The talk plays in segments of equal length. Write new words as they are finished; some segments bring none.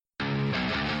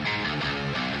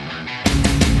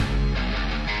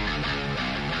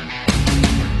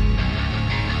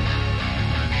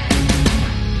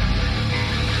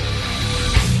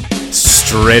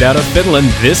Straight out of Finland,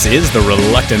 this is the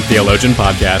Reluctant Theologian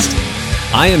Podcast.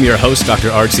 I am your host, Dr.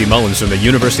 R.C. Mullins from the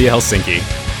University of Helsinki.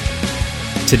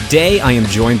 Today, I am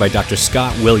joined by Dr.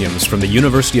 Scott Williams from the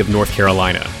University of North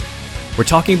Carolina. We're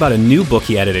talking about a new book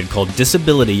he edited called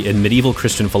Disability in Medieval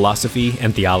Christian Philosophy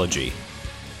and Theology.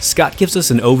 Scott gives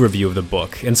us an overview of the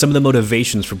book and some of the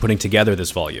motivations for putting together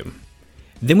this volume.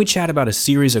 Then we chat about a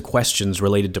series of questions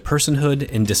related to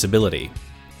personhood and disability.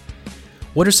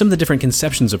 What are some of the different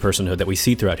conceptions of personhood that we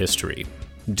see throughout history?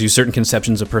 Do certain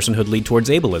conceptions of personhood lead towards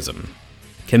ableism?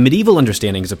 Can medieval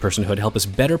understandings of personhood help us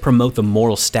better promote the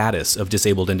moral status of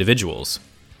disabled individuals?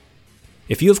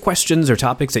 If you have questions or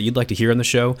topics that you'd like to hear on the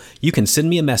show, you can send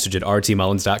me a message at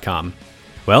rtmullins.com.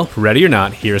 Well, ready or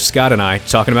not, here's Scott and I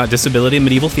talking about disability and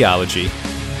medieval theology.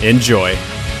 Enjoy.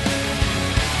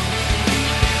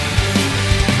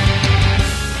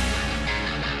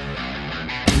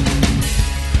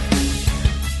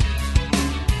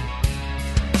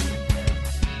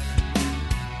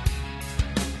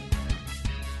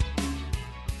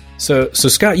 So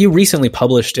Scott, you recently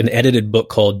published an edited book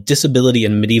called Disability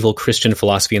in Medieval Christian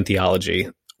Philosophy and Theology.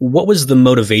 What was the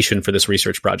motivation for this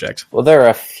research project? Well, there are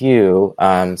a few,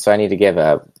 so I need to give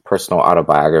a personal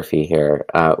autobiography here.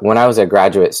 When I was a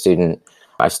graduate student,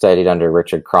 I studied under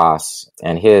Richard Cross,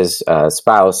 and his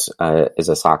spouse is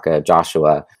Asaka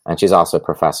Joshua, and she's also a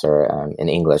professor in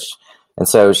English. And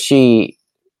so she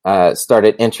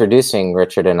started introducing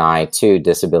Richard and I to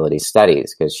disability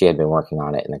studies because she had been working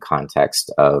on it in the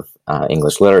context of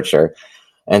English literature.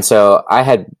 And so I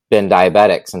had been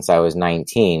diabetic since I was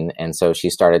 19. And so she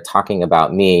started talking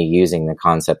about me using the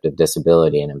concept of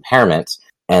disability and impairment.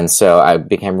 And so I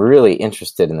became really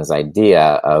interested in this idea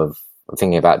of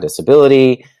thinking about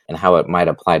disability and how it might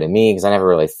apply to me, because I never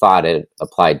really thought it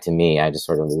applied to me. I just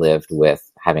sort of lived with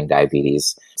having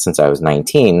diabetes since I was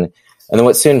 19. And then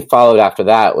what soon followed after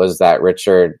that was that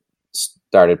Richard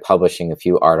started publishing a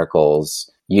few articles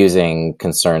using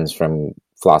concerns from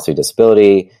philosophy of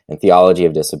disability and theology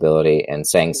of disability and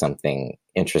saying something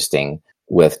interesting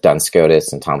with Duns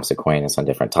Scotus and Thomas Aquinas on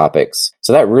different topics.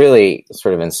 So that really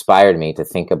sort of inspired me to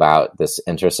think about this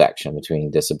intersection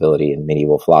between disability and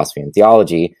medieval philosophy and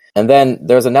theology. And then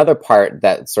there's another part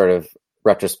that sort of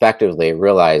retrospectively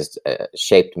realized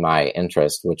shaped my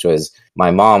interest, which was my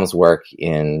mom's work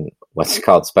in what's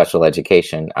called special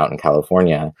education out in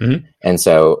California. Mm-hmm. And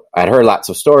so I'd heard lots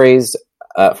of stories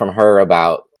from her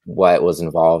about what was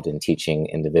involved in teaching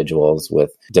individuals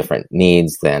with different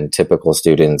needs than typical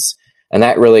students. And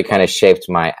that really kind of shaped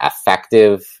my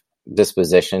affective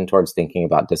disposition towards thinking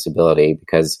about disability,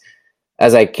 because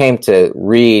as I came to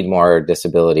read more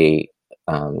disability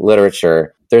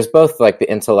literature, there's both like the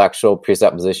intellectual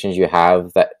presuppositions you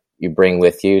have that you bring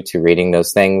with you to reading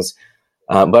those things,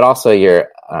 but also your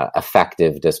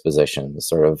affective disposition,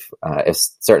 sort of if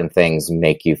certain things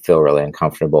make you feel really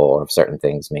uncomfortable or if certain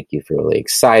things make you feel really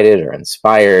excited or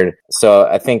inspired. So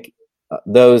I think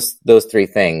those three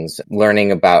things,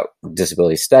 learning about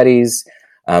disability studies,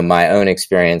 my own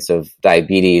experience of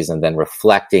diabetes, and then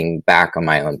reflecting back on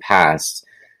my own past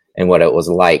and what it was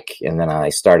like. And then I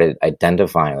started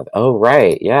identifying with, oh,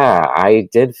 right, yeah, I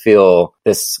did feel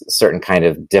this certain kind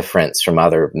of difference from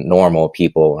other normal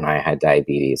people when I had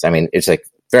diabetes. I mean, it's like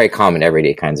very common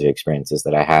everyday kinds of experiences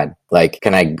that I had. Like,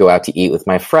 can I go out to eat with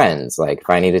my friends? Like, if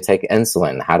I need to take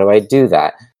insulin, how do I do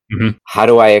that? Mm-hmm. How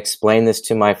do I explain this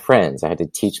to my friends? I had to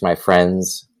teach my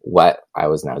friends what I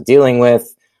was now dealing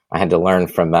with. I had to learn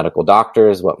from medical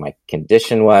doctors what my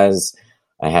condition was.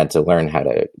 I had to learn how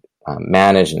to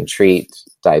manage and treat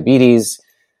diabetes.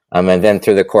 And then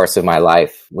through the course of my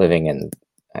life, living in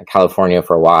California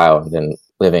for a while, and then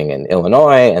living in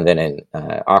Illinois, and then in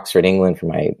Oxford, England for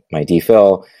my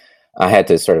DPhil, I had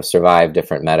to sort of survive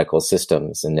different medical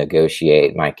systems and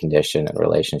negotiate my condition in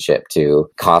relationship to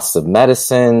costs of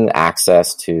medicine,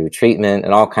 access to treatment,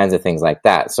 and all kinds of things like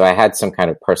that. So I had some kind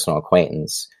of personal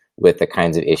acquaintance with the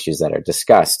kinds of issues that are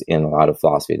discussed in a lot of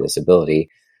philosophy of disability.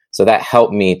 So that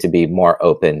helped me to be more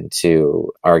open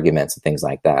to arguments and things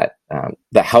like that.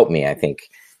 That helped me, I think,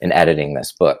 in editing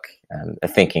this book,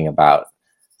 thinking about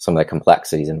some of the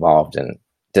complexities involved in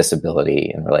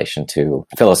disability in relation to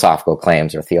philosophical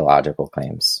claims or theological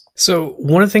claims. So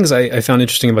one of the things I found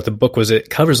interesting about the book was it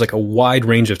covers like a wide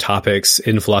range of topics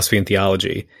in philosophy and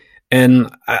theology.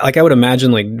 And I would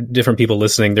imagine like different people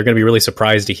listening, they're going to be really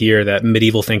surprised to hear that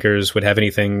medieval thinkers would have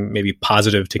anything maybe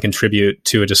positive to contribute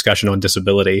to a discussion on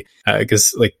disability.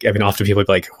 Because often people are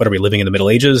like, what are we living in the Middle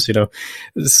Ages?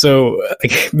 So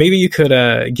maybe you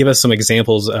could give us some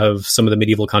examples of some of the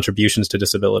medieval contributions to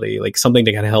disability, like something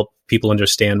to kind of help people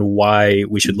understand why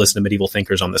we should listen to medieval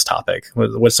thinkers on this topic.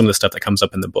 What's some of the stuff that comes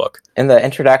up in the book? In the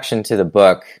introduction to the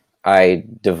book, I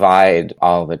divide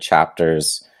all the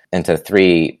chapters into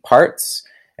 3 parts.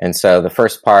 And so the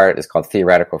first part is called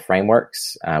Theoretical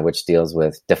Frameworks, which deals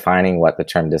with defining what the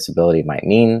term disability might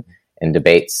mean and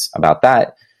debates about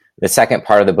that. The second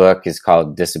part of the book is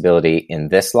called Disability in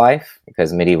This Life,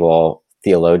 because medieval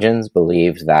theologians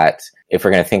believed that if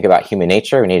we're going to think about human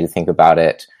nature, we need to think about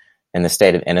it in the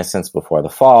state of innocence before the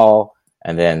fall,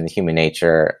 and then human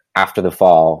nature after the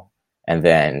fall, and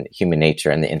then human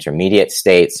nature in the intermediate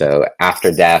state, so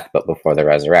after death but before the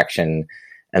resurrection.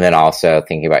 And then also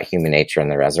thinking about human nature in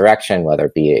the resurrection, whether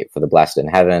it be for the blessed in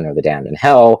heaven or the damned in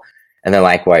hell. And then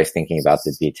likewise thinking about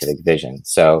the beatific vision.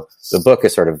 So the book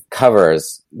is sort of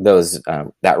covers those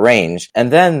that range.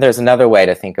 And then there's another way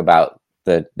to think about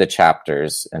the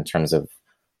chapters in terms of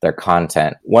their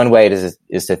content. One way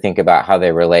is to think about how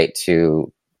they relate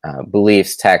to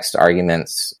beliefs, texts,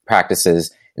 arguments,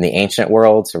 practices in the ancient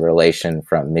world, so relation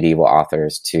from medieval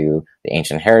authors to the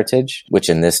ancient heritage, which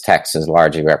in this text is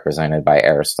largely represented by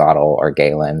Aristotle or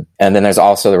Galen. And then there's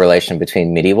also the relation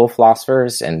between medieval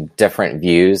philosophers and different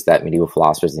views that medieval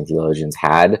philosophers and theologians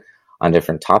had on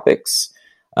different topics.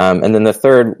 And then the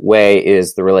third way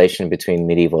is the relation between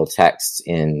medieval texts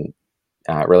in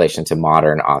relation to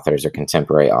modern authors or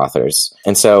contemporary authors.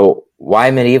 And so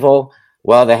why medieval?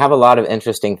 Well, they have a lot of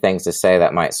interesting things to say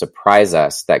that might surprise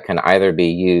us that can either be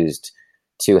used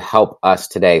to help us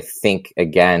today think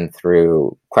again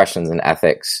through questions in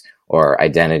ethics or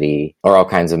identity or all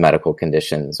kinds of medical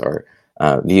conditions or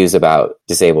views about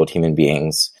disabled human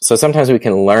beings. So sometimes we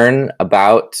can learn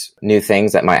about new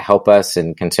things that might help us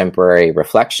in contemporary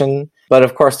reflection. But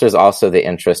of course, there's also the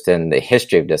interest in the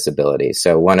history of disability.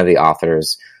 So one of the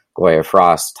authors, Goya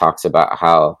Frost, talks about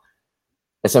how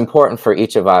it's important for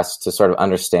each of us to sort of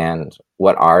understand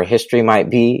what our history might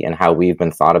be and how we've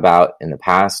been thought about in the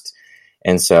past.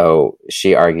 And so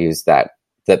she argues that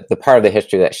the part of the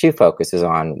history that she focuses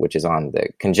on, which is on the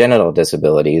congenital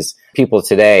disabilities, people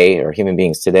today or human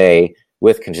beings today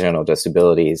with congenital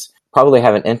disabilities probably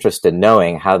have an interest in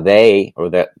knowing how they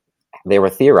were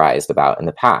theorized about in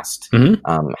the past.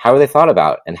 Mm-hmm. How are they thought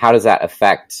about? And how does that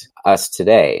affect us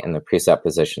today and the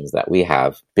presuppositions that we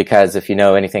have? Because if you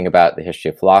know anything about the history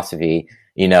of philosophy,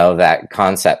 you know that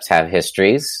concepts have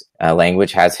histories,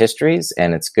 language has histories,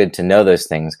 and it's good to know those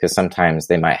things because sometimes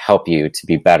they might help you to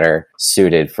be better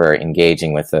suited for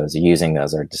engaging with those, using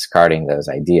those, or discarding those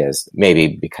ideas,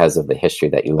 maybe because of the history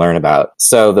that you learn about.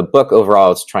 So the book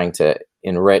overall is trying to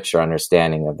enrich our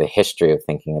understanding of the history of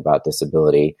thinking about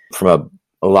disability from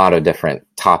a lot of different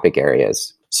topic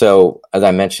areas. So as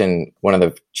I mentioned, one of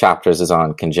the chapters is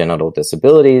on congenital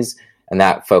disabilities, and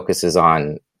that focuses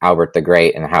on Albert the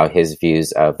Great and how his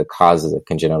views of the causes of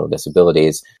congenital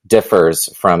disabilities differs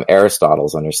from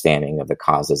Aristotle's understanding of the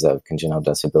causes of congenital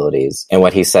disabilities. And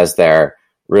what he says there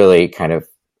really kind of,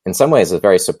 in some ways, is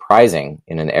very surprising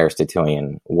in an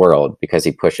Aristotelian world because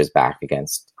he pushes back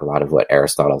against a lot of what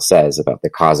Aristotle says about the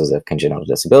causes of congenital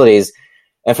disabilities.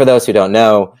 And for those who don't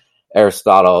know,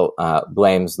 Aristotle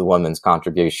blames the woman's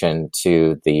contribution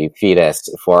to the fetus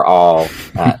for all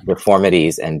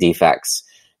deformities and defects.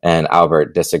 And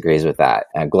Albert disagrees with that.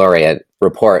 Gloria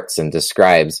reports and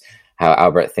describes how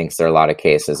Albert thinks there are a lot of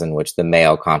cases in which the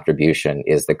male contribution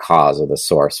is the cause or the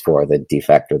source for the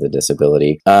defect or the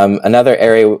disability. Another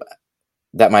area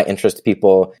that might interest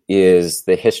people is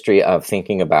the history of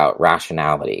thinking about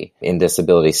rationality. In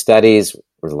disability studies,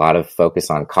 there's a lot of focus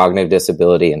on cognitive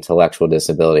disability, intellectual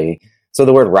disability. So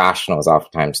the word rational is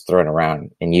oftentimes thrown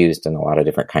around and used in a lot of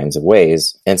different kinds of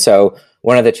ways. And so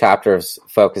one of the chapters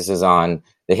focuses on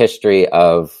the history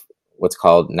of what's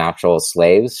called natural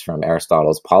slaves from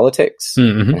Aristotle's Politics,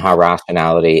 mm-hmm. and how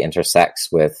rationality intersects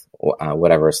with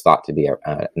whatever is thought to be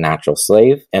a natural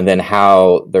slave, and then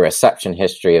how the reception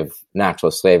history of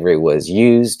natural slavery was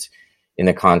used in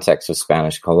the context of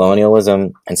Spanish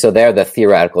colonialism. And so there, the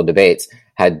theoretical debates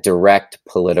had direct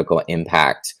political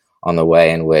impact on the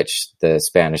way in which the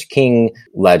Spanish king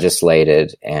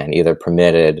legislated and either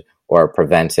permitted or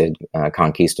prevented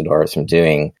conquistadors from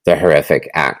doing the horrific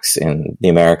acts in the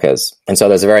Americas. And so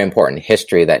there's a very important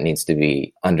history that needs to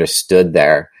be understood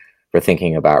there for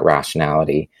thinking about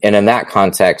rationality. And in that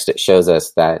context, it shows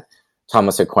us that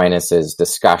Thomas Aquinas'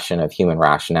 discussion of human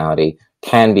rationality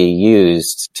can be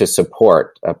used to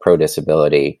support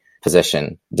pro-disability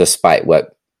position, despite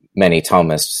what many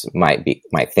Thomists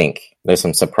might think. There's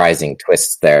some surprising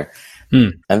twists there.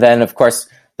 And then, of course,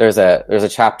 there's a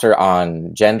chapter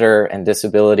on gender and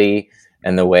disability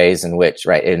and the ways in which,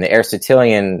 right, in the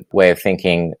Aristotelian way of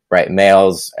thinking, right,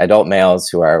 adult males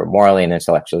who are morally and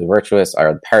intellectually virtuous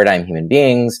are paradigm human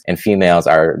beings, and females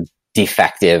are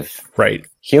defective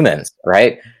humans,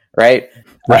 right? Right.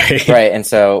 And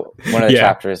so one of the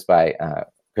chapters by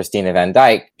Christina van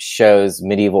Dijk shows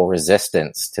medieval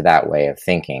resistance to that way of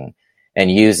thinking,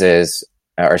 and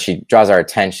she draws our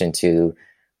attention to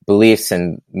beliefs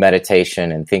and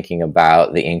meditation and thinking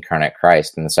about the incarnate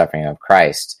Christ and the suffering of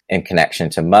Christ in connection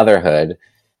to motherhood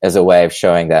as a way of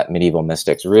showing that medieval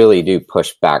mystics really do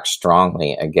push back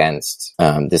strongly against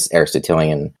this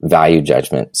Aristotelian value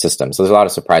judgment system. So there's a lot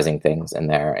of surprising things in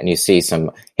there. And you see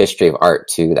some history of art,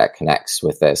 too, that connects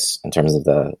with this in terms of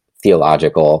the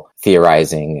theological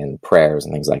theorizing and prayers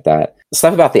and things like that. The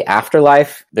stuff about the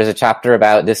afterlife, there's a chapter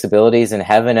about disabilities in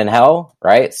heaven and hell,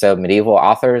 right? So medieval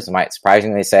authors might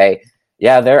surprisingly say,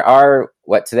 yeah, there are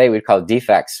what today we'd call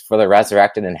defects for the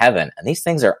resurrected in heaven. And these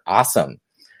things are awesome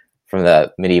from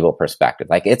the medieval perspective.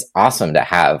 Like, it's awesome to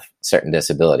have certain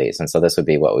disabilities. And so this would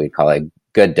be what we'd call a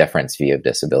good difference view of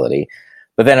disability.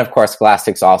 But then, of course,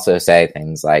 scholastics also say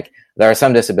things like, there are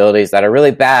some disabilities that are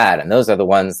really bad, and those are the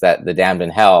ones that the damned in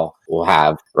hell will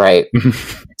have, right?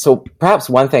 So perhaps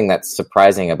one thing that's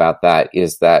surprising about that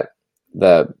is that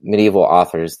the medieval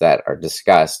authors that are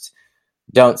discussed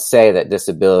don't say that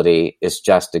disability is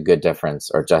just a good difference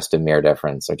or just a mere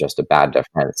difference or just a bad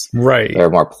difference. Right. They're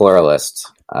more pluralist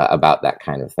about that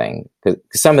kind of thing. Because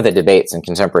some of the debates in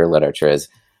contemporary literature is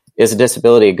a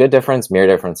disability a good difference, mere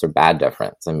difference, or bad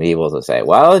difference? And medievals will say,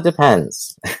 well, it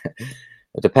depends.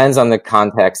 It depends on the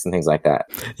context and things like that.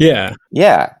 Yeah.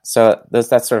 Yeah. So that's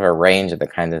sort of a range of the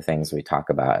kinds of things we talk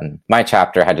about. And my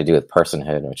chapter had to do with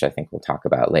personhood, which I think we'll talk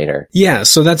about later. Yeah.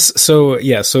 So so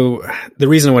the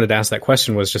reason I wanted to ask that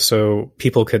question was just so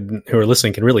people who are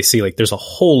listening can really see, like, there's a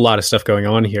whole lot of stuff going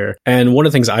on here. And one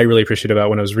of the things I really appreciated about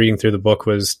when I was reading through the book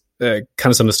was kind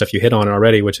of some of the stuff you hit on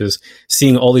already, which is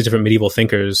seeing all these different medieval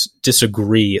thinkers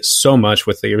disagree so much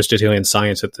with the Aristotelian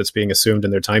science that's being assumed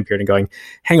in their time period and going,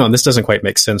 hang on, this doesn't quite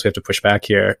make sense. We have to push back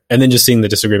here. And then just seeing the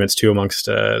disagreements too amongst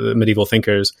the medieval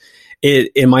thinkers.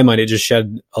 In my mind, it just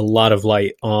shed a lot of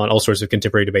light on all sorts of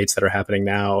contemporary debates that are happening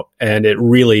now. And it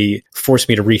really forced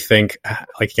me to rethink,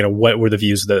 like, what were the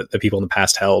views that the people in the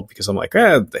past held? Because I'm like,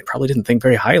 they probably didn't think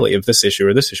very highly of this issue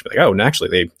or this issue. But like, and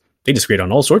actually they disagreed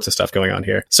on all sorts of stuff going on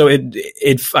here. So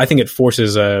I think it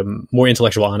forces more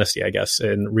intellectual honesty, I guess,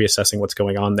 in reassessing what's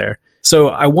going on there. So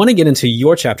I want to get into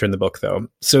your chapter in the book, though.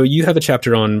 So you have a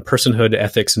chapter on personhood,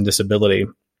 ethics, and disability.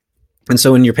 And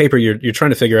so in your paper, you're trying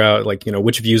to figure out, like,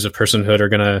 which views of personhood are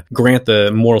going to grant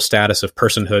the moral status of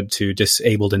personhood to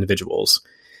disabled individuals.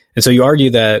 And so you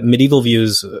argue that medieval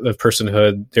views of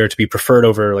personhood, they're to be preferred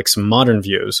over, like, some modern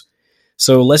views.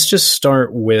 So let's just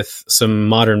start with some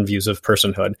modern views of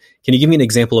personhood. Can you give me an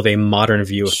example of a modern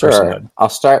view of personhood? I'll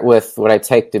start with what I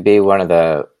take to be one of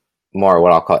the more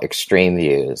what I'll call extreme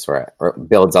views, where it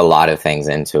builds a lot of things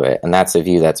into it. And that's a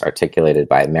view that's articulated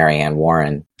by Marianne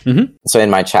Warren. Mm-hmm. So in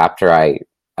my chapter,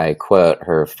 I quote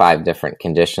her 5 different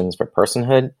conditions for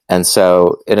personhood. And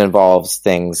so it involves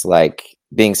things like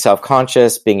being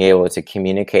self-conscious, being able to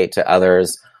communicate to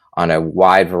others on a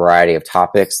wide variety of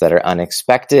topics that are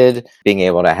unexpected, being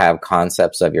able to have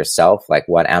concepts of yourself, like,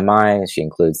 what am I? She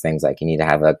includes things like you need to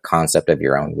have a concept of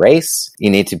your own race. You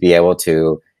need to be able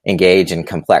to engage in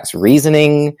complex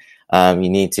reasoning. You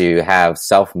need to have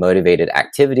self-motivated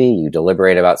activity. You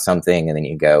deliberate about something and then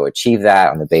you go achieve that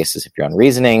on the basis of your own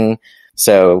reasoning.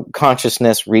 So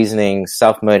consciousness, reasoning,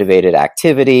 self-motivated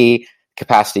activity,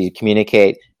 capacity to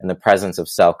communicate, and the presence of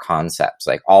self-concepts,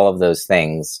 like all of those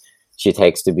things she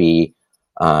takes to be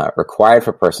required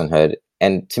for personhood.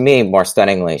 And to me, more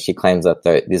stunningly, she claims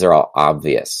that these are all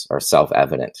obvious or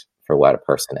self-evident for what a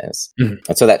person is. Mm-hmm.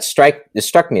 And so it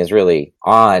struck me as really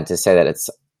odd to say that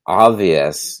it's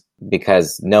obvious,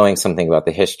 because knowing something about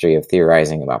the history of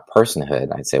theorizing about personhood,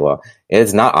 I'd say, well,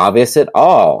 it's not obvious at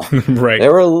all. Right.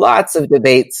 There were lots of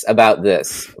debates about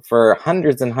this for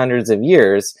hundreds and hundreds of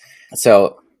years.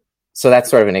 So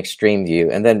that's sort of an extreme view.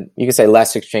 And then you could say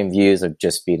less extreme views would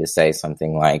just be to say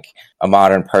something like a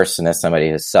modern person is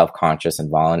somebody who's self-conscious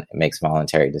and makes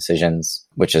voluntary decisions,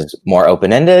 which is more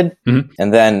open-ended. Mm-hmm.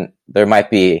 And then there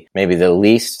might be maybe the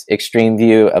least extreme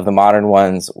view of the modern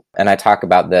ones. And I talk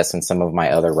about this in some of my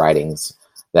other writings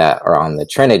that are on the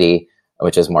Trinity,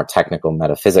 which is more technical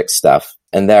metaphysics stuff.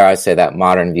 And there I say that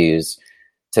modern views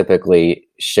typically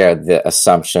share the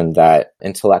assumption that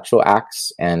intellectual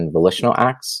acts and volitional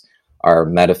acts are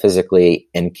metaphysically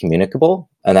incommunicable.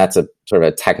 And that's a sort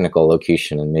of a technical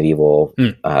locution in medieval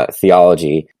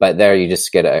theology. But there you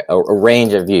just get a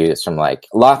range of views from like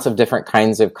lots of different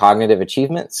kinds of cognitive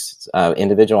achievements,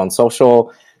 individual and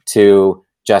social, to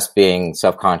just being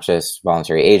self-conscious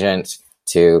voluntary agent,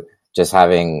 to just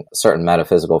having certain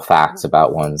metaphysical facts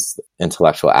about one's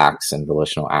intellectual acts and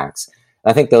volitional acts.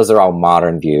 I think those are all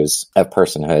modern views of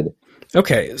personhood.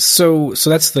 Okay, so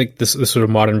that's like this sort of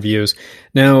modern views.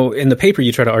 Now, in the paper,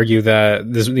 you try to argue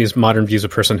that these modern views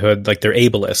of personhood, like they're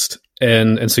ableist,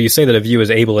 and so you say that a view is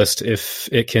ableist if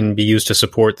it can be used to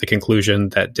support the conclusion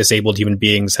that disabled human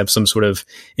beings have some sort of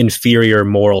inferior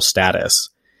moral status,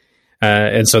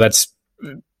 and so that's,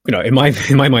 in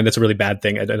my mind, that's a really bad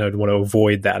thing, and I'd want to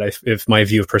avoid that. If my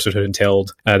view of personhood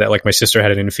entailed that, like, my sister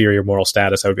had an inferior moral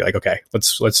status, I would be like, okay,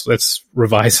 let's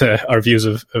revise our views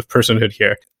of personhood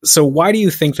here. So, why do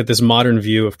you think that this modern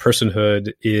view of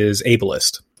personhood is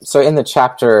ableist? So, in the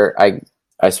chapter,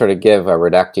 I sort of give a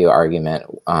reductio argument.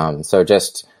 So,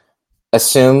 just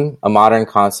assume a modern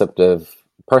concept of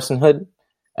personhood,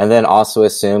 and then also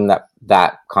assume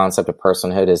that concept of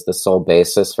personhood is the sole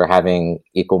basis for having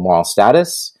equal moral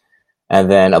status, and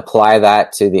then apply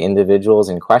that to the individuals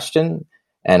in question.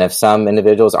 And if some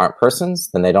individuals aren't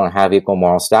persons, then they don't have equal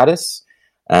moral status.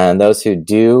 And those who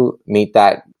do meet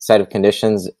that set of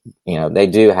conditions, they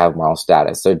do have moral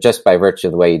status. So just by virtue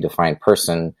of the way you define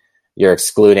person, you're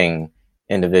excluding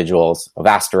individuals, a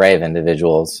vast array of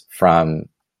individuals, from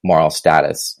moral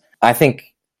status. I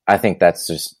think that's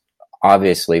just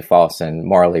obviously false and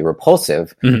morally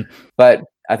repulsive. Mm-hmm. But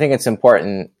I think it's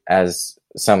important, as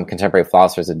some contemporary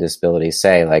philosophers of disability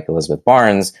say, like Elizabeth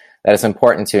Barnes, that it's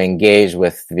important to engage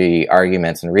with the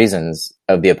arguments and reasons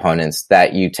of the opponents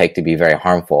that you take to be very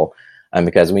harmful,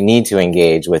 because we need to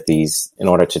engage with these in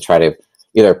order to try to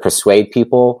either persuade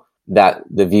people that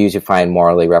the views you find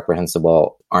morally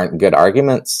reprehensible aren't good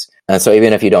arguments. And so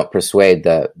even if you don't persuade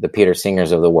the Peter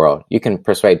Singers of the world, you can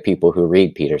persuade people who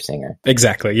read Peter Singer.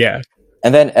 Exactly, yeah.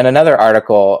 And then in another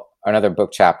article, another book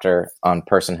chapter on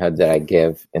personhood that I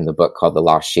give in the book called The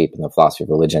Lost Sheep and the Philosophy of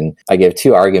Religion, I give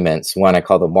two arguments. One I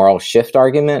call the moral shift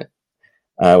argument,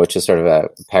 which is sort of a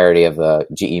parody of the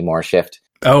G.E. Moore shift.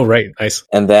 Oh, right. Nice.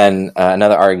 And then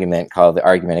another argument called the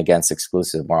argument against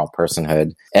exclusive moral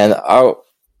personhood. And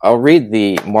I'll read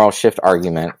the moral shift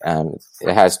argument.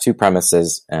 It has two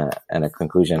premises and a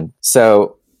conclusion.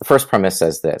 So the first premise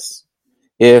says this: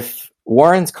 if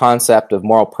Warren's concept of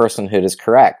moral personhood is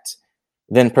correct,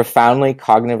 then profoundly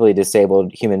cognitively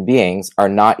disabled human beings are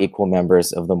not equal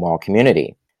members of the moral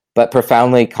community. But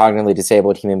profoundly cognitively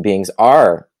disabled human beings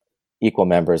are equal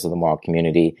members of the moral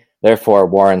community. Therefore,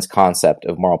 Warren's concept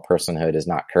of moral personhood is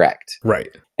not correct. Right.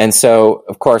 And so,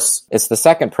 of course, it's the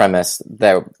second premise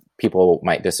that people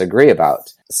might disagree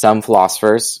about. Some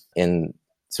philosophers in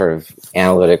sort of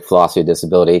analytic philosophy of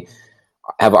disability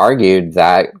have argued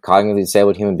that cognitively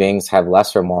disabled human beings have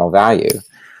lesser moral value.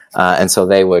 And so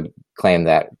they would claim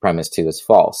that premise two is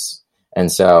false.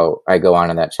 And so I go on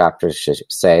in that chapter to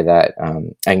say that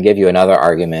I can give you another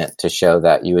argument to show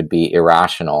that you would be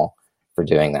irrational for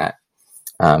doing that.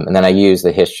 And then I use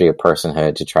the history of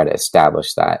personhood to try to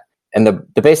establish that. And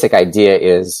the basic idea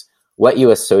is what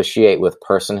you associate with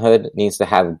personhood needs to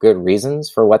have good reasons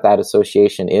for what that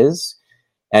association is.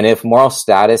 And if moral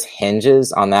status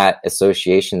hinges on that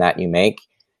association that you make,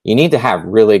 you need to have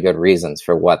really good reasons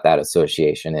for what that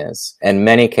association is. In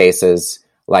many cases,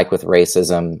 like with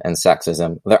racism and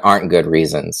sexism, there aren't good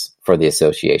reasons for the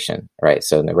association, right?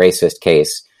 So in the racist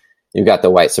case, you've got the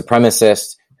white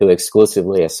supremacist who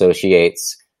exclusively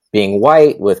associates being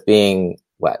white with being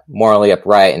morally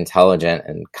upright, intelligent,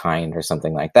 and kind, or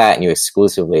something like that. And you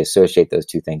exclusively associate those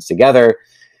two things together.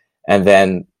 And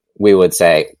then we would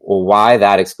say, well, why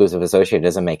that exclusive association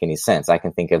doesn't make any sense. I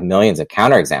can think of millions of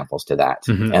counterexamples to that.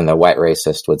 Mm-hmm. And the white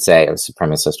racist would say, or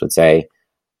supremacist would say,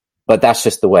 but that's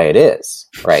just the way it is,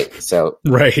 right? So,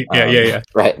 right, yeah.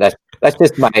 Right, that's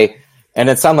just my, and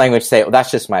in some language say, well,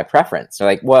 that's just my preference. They're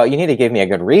like, well, you need to give me a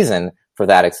good reason for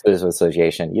that exclusive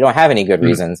association. You don't have any good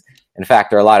reasons. In fact,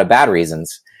 there are a lot of bad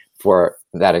reasons for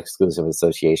that exclusive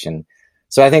association.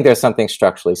 So I think there's something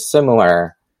structurally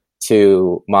similar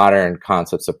to modern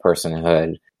concepts of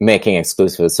personhood, making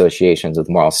exclusive associations with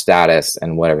moral status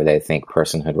and whatever they think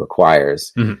personhood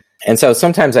requires. Mm-hmm. And so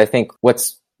sometimes I think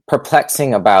what's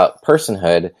perplexing about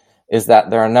personhood is that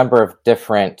there are a number of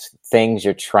different things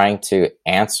you're trying to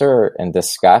answer and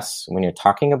discuss when you're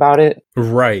talking about it.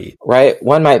 Right. Right.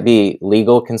 One might be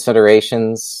legal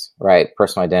considerations, right?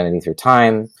 Personal identity through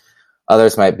time.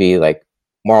 Others might be like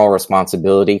moral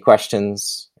responsibility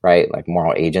questions, right? Like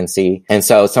moral agency. And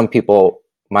so some people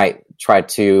might try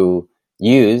to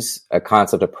use a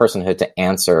concept of personhood to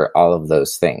answer all of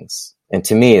those things. And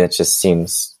to me, it just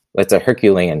seems it's a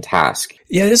Herculean task.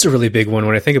 Yeah, it is a really big one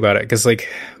when I think about it, because like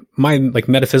my like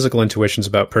metaphysical intuitions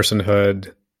about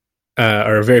personhood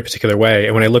are a very particular way.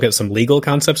 And when I look at some legal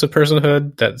concepts of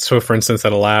personhood for instance,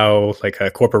 that allow like a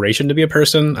corporation to be a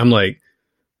person, I'm like,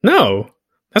 no,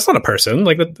 that's not a person.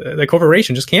 Like the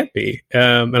corporation just can't be.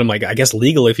 And I'm like, I guess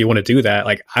legal, if you want to do that,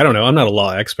 like, I don't know. I'm not a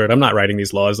law expert. I'm not writing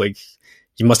these laws. Like,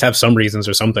 you must have some reasons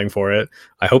or something for it.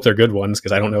 I hope they're good ones,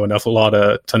 because I don't know enough law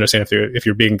to understand if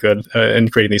you're being good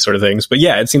and creating these sort of things. But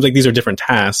yeah, it seems like these are different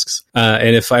tasks.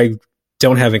 And if I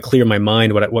don't have it clear in my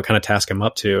mind what kind of task I'm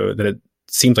up to, then it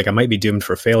seems like I might be doomed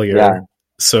for failure. Yeah.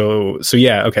 So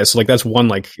yeah, okay. So like that's one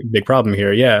like big problem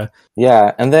here. Yeah.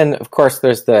 Yeah. And then of course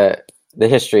there's the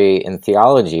history in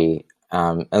theology,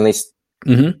 at least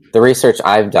the research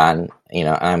I've done,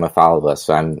 I'm a fallibist,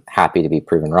 so I'm happy to be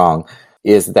proven wrong,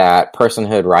 is that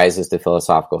personhood rises to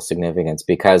philosophical significance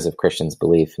because of Christians'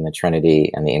 belief in the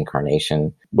Trinity and the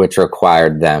Incarnation, which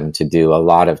required them to do a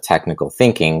lot of technical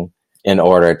thinking in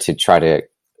order to try to at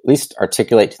least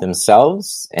articulate to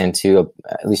themselves and to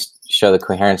at least show the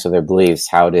coherence of their beliefs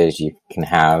how it is you can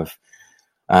have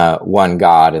one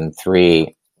God and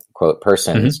three, quote,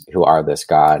 persons who are this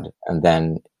God. And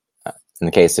then in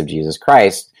the case of Jesus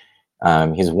Christ,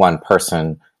 he's one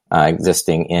person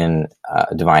existing in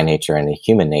a divine nature and a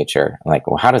human nature. Like,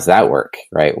 well, how does that work,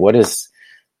 right? What is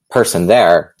person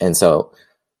there? And so,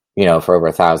 for over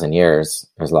 1,000 years,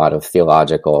 there's a lot of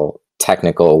theological,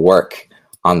 technical work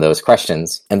on those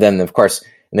questions. And then, of course,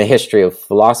 in the history of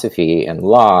philosophy and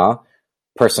law,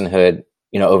 personhood,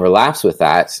 overlaps with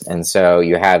that. And so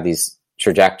you have these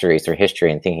trajectories through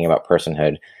history and thinking about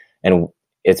personhood, and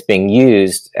it's being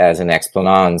used as an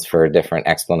explanans for different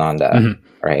explananda,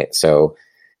 right? So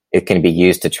it can be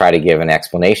used to try to give an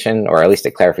explanation or at least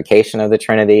a clarification of the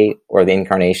Trinity or the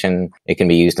Incarnation. It can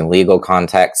be used in legal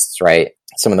contexts, right?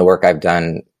 Some of the work I've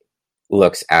done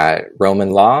looks at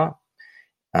Roman law,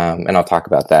 and I'll talk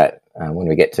about that when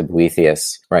we get to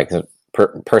Boethius, right? Because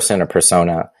person or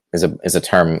persona is a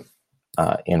term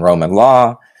in Roman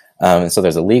law, and so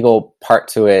there's a legal part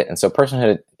to it. And so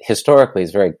personhood historically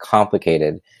is very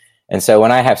complicated. And so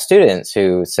when I have students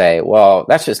who say, well,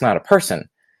 that's just not a person,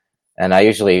 and I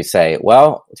usually say,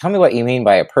 well, tell me what you mean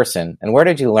by a person, and where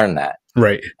did you learn that?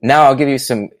 Right. Now I'll give you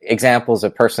some examples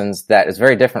of persons that is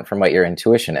very different from what your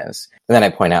intuition is. And then I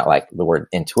point out, like, the word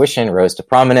intuition rose to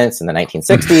prominence in the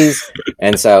 1960s.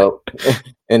 And so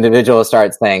individuals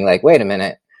start saying, like, wait a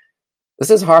minute, this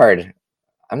is hard.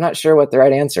 I'm not sure what the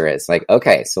right answer is. Like,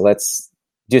 okay, so let's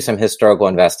do some historical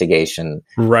investigation.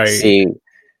 Right.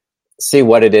 See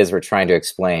what it is we're trying to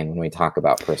explain when we talk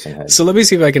about personhood. So let me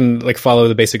see if I can follow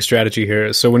the basic strategy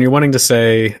here. So when you're wanting to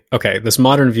say, okay, this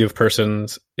modern view of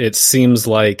persons, it seems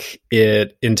like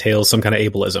it entails some kind of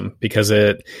ableism, because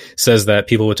it says that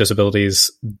people with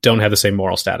disabilities don't have the same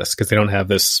moral status because they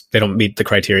don't meet the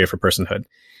criteria for personhood.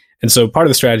 And so part of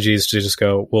the strategy is to just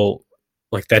go, well,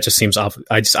 like, that just seems off.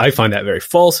 I find that very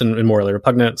false and morally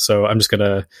repugnant. So I'm just going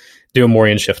to do a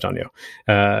Morian shift on you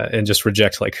and just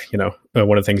reject, one of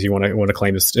the things you want to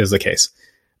claim is the case.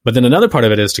 But then another part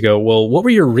of it is to go, well, what were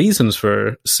your reasons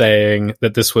for saying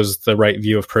that this was the right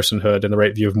view of personhood and the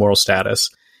right view of moral status?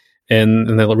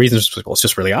 And the reason is, well, it's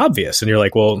just really obvious. And you're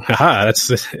like, well, haha,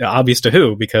 that's obvious to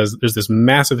who? Because there's this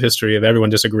massive history of everyone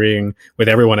disagreeing with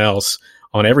everyone else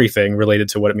on everything related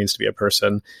to what it means to be a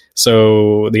person.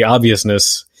 So the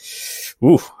obviousness,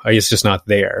 it's just not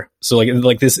there. So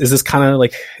like this, is this kind of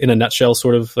like, in a nutshell,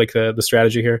 sort of like the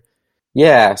strategy here?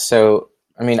 Yeah. So,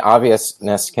 I mean,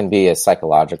 obviousness can be a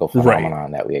psychological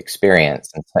phenomenon that we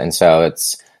experience. And so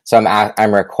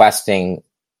I'm requesting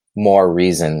more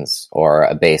reasons or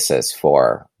a basis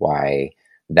for why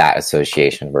that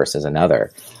association versus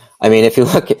another. I mean, if you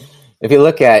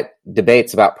look at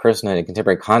debates about personhood in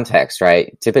contemporary context,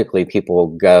 right? Typically people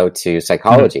go to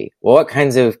psychology. Well, what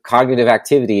kinds of cognitive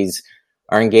activities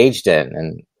are engaged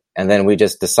in? And then we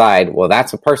just decide, well,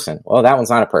 that's a person. Well, that one's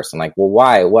not a person. Like, well,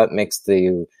 why? What makes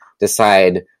you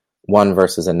decide one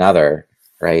versus another,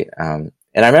 right? And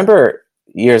I remember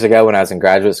years ago when I was in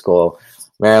graduate school,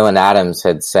 Marilyn Adams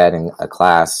had said in a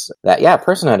class that,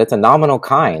 personhood, it's a nominal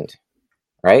kind,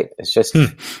 right? It's just...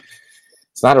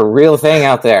 It's not a real thing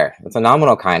out there. It's a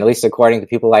nominal kind, at least according to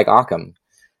people like Occam,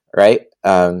 right?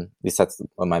 At least that's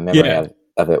what my memory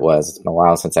of it was. It's been a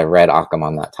while since I read Occam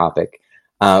on that topic.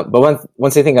 But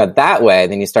once you think of it that way,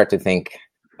 then you start to think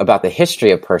about the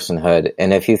history of personhood.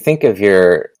 And if you think of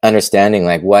your understanding,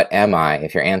 like, what am I?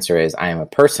 If your answer is, I am a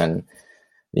person,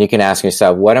 you can ask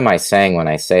yourself, what am I saying when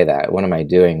I say that? What am I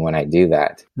doing when I do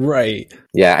that? Right.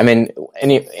 Yeah. I mean,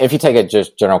 if you take a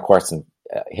just general course in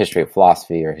history of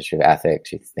philosophy or history of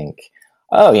ethics, you think,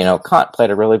 oh, Kant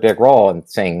played a really big role in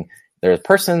saying there's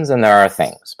persons and there are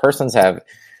things. Persons have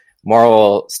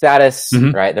moral status,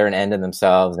 right? They're an end in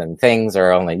themselves, and things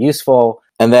are only useful.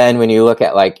 And then when you look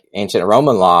at like ancient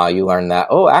Roman law, you learn that,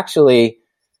 oh, actually,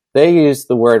 they use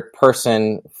the word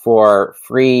person for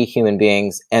free human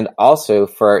beings and also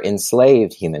for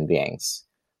enslaved human beings.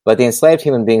 But the enslaved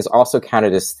human beings also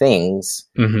counted as things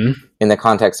in the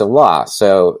context of law.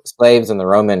 So slaves in the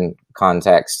Roman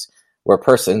context were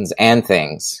persons and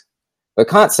things. But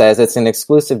Kant says it's an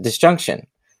exclusive disjunction.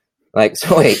 Like,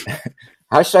 so wait,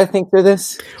 how should I think through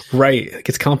this? Right. It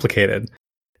gets complicated.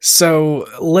 So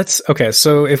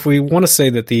so if we want to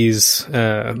say that these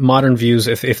modern views,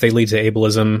 if they lead to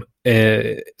ableism,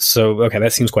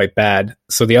 that seems quite bad.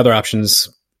 So the other options,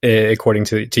 according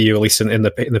to you, at least in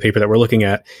the paper that we're looking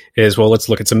at, is, well, let's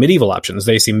look at some medieval options.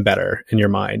 They seem better in your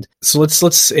mind. So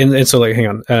hang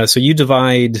on. So you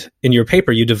divide in your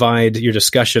paper, you divide your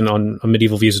discussion on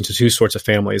medieval views into two sorts of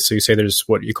families. So you say there's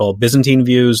what you call Byzantine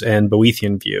views and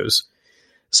Boethian views.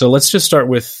 So let's just start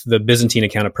with the Byzantine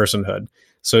account of personhood.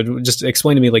 So just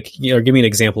explain to me, give me an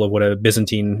example of what a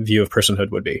Byzantine view of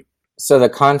personhood would be. So the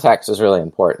context is really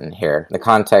important here. The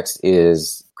context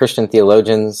is Christian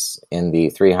theologians in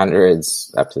the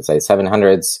 300s up to, say,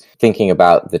 700s thinking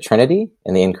about the Trinity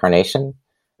and the Incarnation.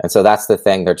 And so that's the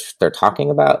thing they're talking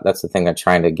about. That's the thing they're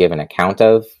trying to give an account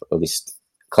of, or at least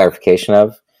clarification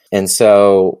of. And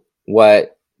so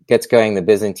what gets going the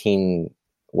Byzantine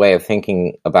way of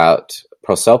thinking about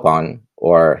prosopon,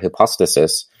 or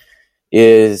hypostasis,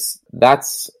 is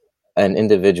that's an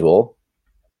individual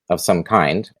of some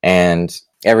kind, and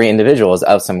every individual is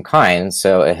of some kind.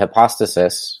 So a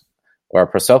hypostasis or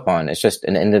a prosopon is just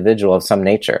an individual of some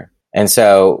nature. And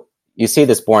so you see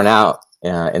this borne out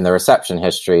in the reception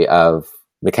history of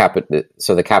the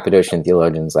Cappadocian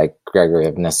theologians like Gregory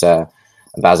of Nyssa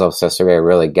and Basil of Caesarea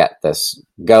really get this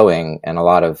going. And a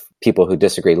lot of people who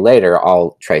disagree later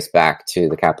all trace back to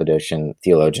the Cappadocian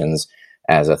theologians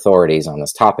as authorities on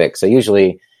this topic. So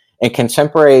usually in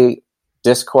contemporary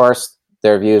discourse,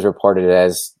 their view is reported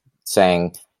as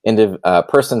saying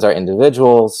persons are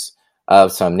individuals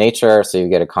of some nature. So you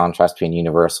get a contrast between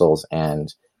universals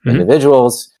and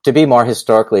individuals. To be more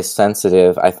historically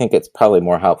sensitive, I think it's probably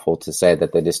more helpful to say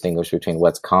that they distinguish between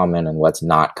what's common and what's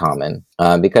not common.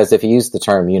 Because if you use the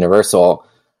term universal,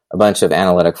 a bunch of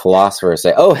analytic philosophers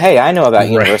say, oh, hey, I know about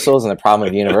universals and the problem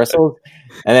of universals.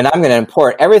 And then I'm going to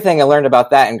import everything I learned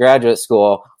about that in graduate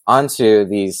school onto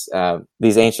these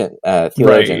ancient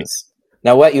theologians. Right.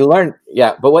 Now, what you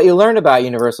learned about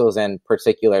universals and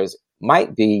particulars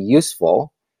might be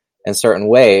useful in certain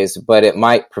ways, but it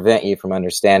might prevent you from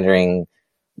understanding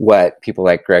what people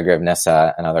like Gregory of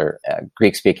Nyssa and other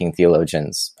Greek-speaking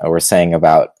theologians were saying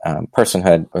about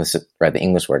personhood, the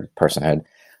English word personhood.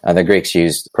 The Greeks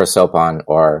used prosopon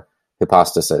or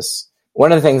hypostasis.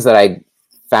 One of the things that I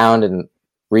found in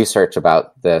research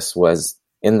about this was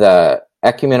in the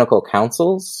ecumenical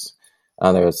councils,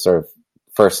 there was sort of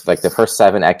the first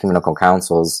 7 ecumenical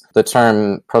councils, the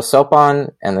term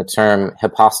prosopon and the term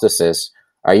hypostasis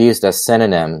are used as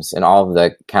synonyms in all of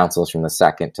the councils from the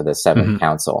 2nd to the 7th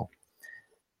council.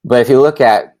 But if you look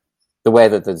at the way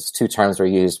that those two terms were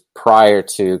used prior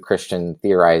to Christian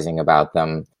theorizing about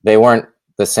them, they weren't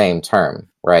the same term,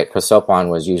 right? Prosopon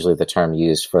was usually the term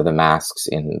used for the masks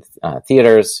in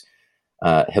theaters.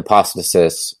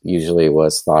 Hypostasis usually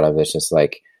was thought of as just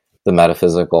like the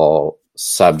metaphysical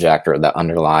subject or that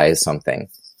underlies something.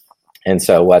 And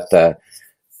so what the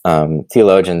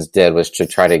theologians did was to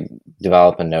try to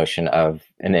develop a notion of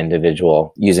an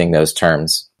individual using those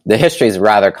terms. The history is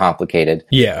rather complicated.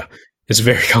 Yeah, it's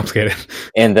very complicated.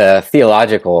 In the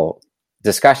theological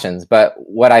discussions. But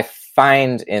what I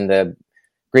find in the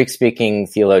Greek-speaking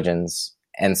theologians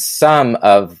and some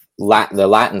of the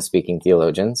Latin-speaking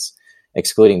theologians,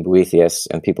 excluding Boethius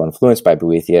and people influenced by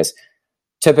Boethius,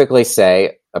 typically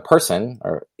say a person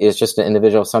is just an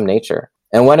individual of some nature.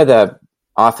 And one of the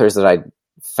authors that I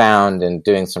found in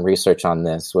doing some research on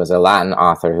this was a Latin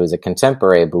author who's a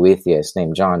contemporary of Boethius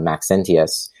named John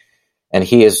Maxentius. And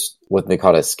he is what they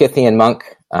call a Scythian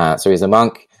monk. So he's a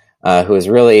monk who is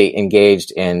really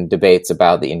engaged in debates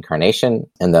about the incarnation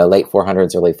in the late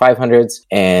 400s, early 500s.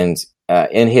 And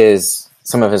in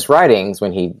some of his writings,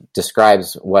 when he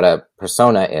describes what a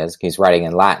persona is, he's writing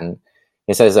in Latin,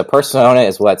 he says a persona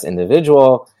is what's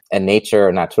individual, and nature,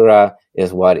 or natura,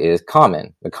 is what is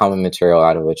common, the common material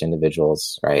out of which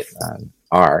individuals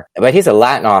are. But he's a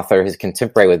Latin author who's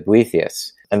contemporary with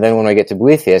Boethius. And then when we get to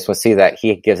Boethius, we'll see that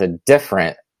he gives a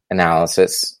different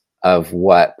analysis of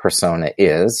what persona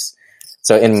is.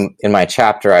 So in my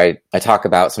chapter, I talk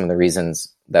about some of the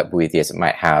reasons that Boethius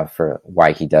might have for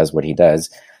why he does what he does.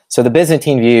 So the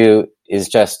Byzantine view is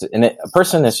just a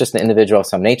person is just an individual of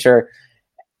some nature,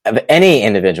 of any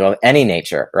individual, of any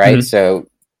nature, right? Mm-hmm. So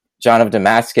John of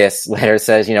Damascus later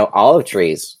says, olive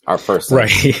trees are persons,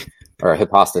 Right. or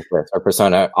hypostasis or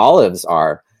persona. Olives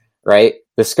are, right?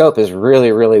 The scope is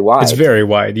really, really wide. It's very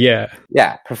wide, yeah.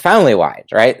 Yeah, profoundly wide,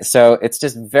 right? So it's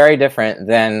just very different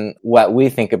than what we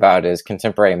think about as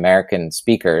contemporary American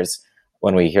speakers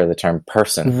when we hear the term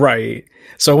person. Right.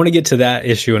 So I want to get to that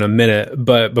issue in a minute,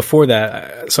 but before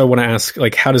that, so I want to ask,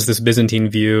 how does this Byzantine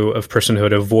view of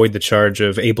personhood avoid the charge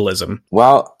of ableism?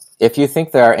 Well, if you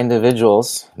think there are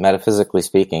individuals, metaphysically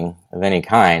speaking, of any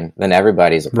kind, then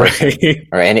everybody's a person, right.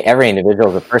 or every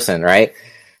individual is a person, right?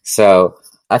 So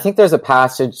I think there's a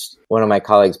passage, one of my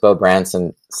colleagues, Bo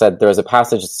Branson, said there was a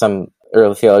passage, some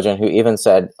early theologian who even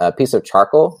said a piece of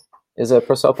charcoal is a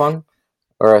prosopon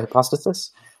or a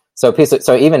hypostasis. So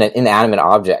even an inanimate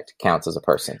object counts as a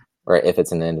person, or if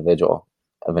it's an individual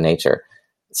of a nature.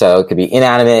 So it could be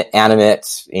inanimate,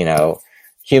 animate,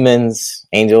 humans,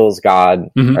 angels, God,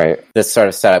 mm-hmm. right? This sort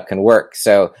of setup can work.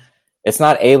 So it's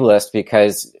not ableist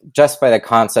because just by the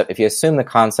concept, if you assume the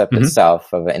concept mm-hmm.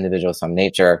 itself of an individual of some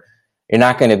nature, you're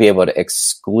not going to be able to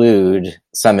exclude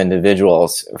some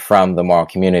individuals from the moral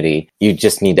community. You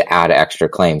just need to add extra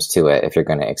claims to it if you're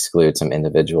going to exclude some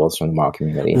individuals from the moral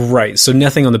community. Right. So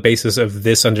nothing on the basis of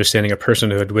this understanding of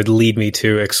personhood would lead me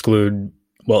to exclude,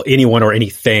 anyone or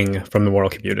anything from the moral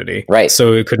community. Right.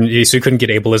 So you couldn't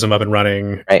get ableism up and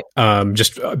running, right?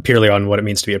 Just purely on what it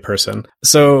means to be a person.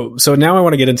 So now I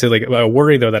want to get into a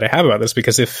worry though that I have about this,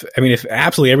 because if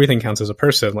absolutely everything counts as a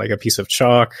person, like a piece of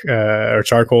chalk or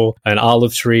charcoal, an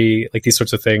olive tree, like these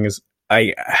sorts of things,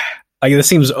 this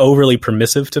seems overly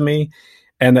permissive to me.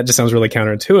 And that just sounds really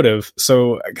counterintuitive.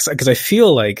 So, because I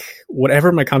feel like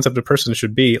whatever my concept of person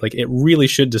should be, it really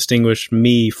should distinguish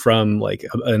me from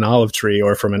an olive tree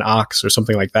or from an ox or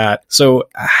something like that. So,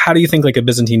 how do you think a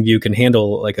Byzantine view can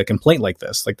handle a complaint like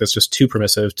this? That's just too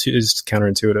permissive, is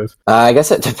counterintuitive. I guess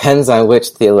it depends on which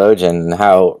theologian and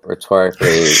how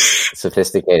rhetorically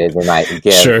sophisticated they might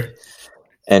get. Sure.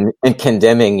 And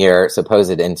condemning your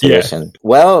supposed intuition. Yeah.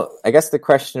 Well, I guess the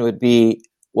question would be,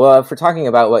 well, if we're talking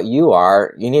about what you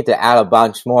are, you need to add a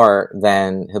bunch more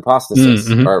than hypostasis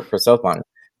mm-hmm. or prosopon.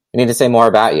 You need to say more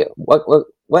about you.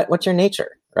 What's your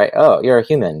nature, right? Oh, you're a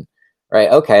human, right?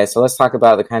 Okay, so let's talk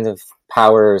about the kinds of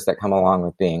powers that come along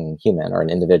with being human or an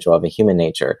individual of a human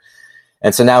nature.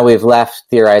 And so now we've left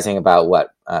theorizing about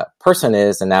what person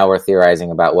is, and now we're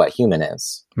theorizing about what human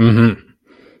is, mm-hmm.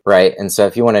 right? And so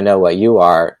if you want to know what you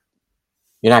are,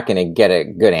 you're not going to get a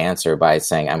good answer by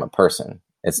saying I'm a person.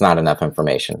 It's not enough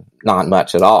information, not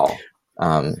much at all,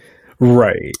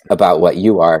 right, about what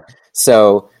you are.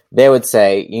 So they would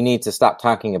say you need to stop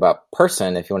talking about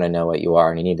person if you want to know what you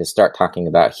are, and you need to start talking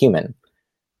about human,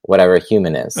 whatever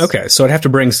human is. Okay, so I'd have to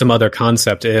bring some other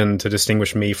concept in to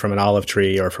distinguish me from an olive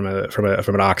tree or from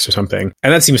an ox or something.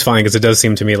 And that seems fine, because it does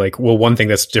seem to me one thing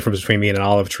that's different between me and an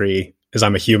olive tree is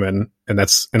I'm a human, and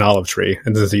that's an olive tree.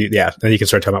 And then you can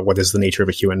start talking about what is the nature of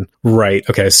a human. Right.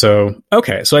 Okay. So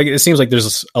it seems like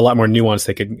there's a lot more nuance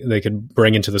they could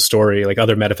bring into the story,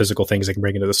 other metaphysical things they can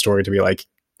bring into the story to be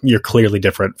you're clearly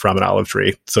different from an olive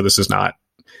tree. So this is not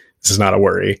a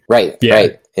worry. Right. Yeah.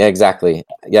 Right. Yeah, exactly.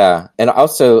 Yeah. And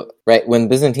also, right, when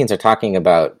Byzantines are talking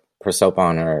about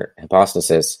prosopon or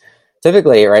hypostasis,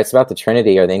 typically, right, it's about the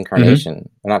Trinity or the Incarnation. Mm-hmm.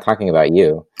 They're not talking about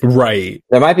you. Right.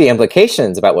 There might be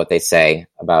implications about what they say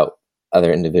about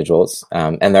other individuals,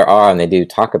 and they do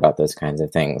talk about those kinds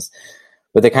of things.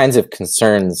 But the kinds of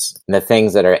concerns, the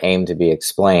things that are aimed to be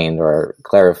explained or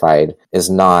clarified, it's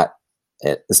not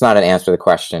an answer to the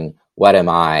question, what am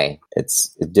I?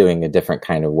 It's doing a different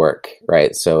kind of work,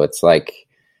 right? So it's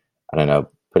I don't know,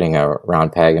 putting a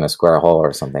round peg in a square hole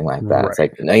or something like that.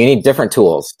 Right. It's no, you need different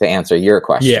tools to answer your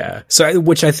question. Yeah. So,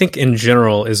 which I think in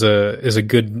general is a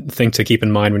good thing to keep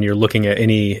in mind when you're looking at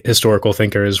any historical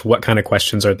thinkers. What kind of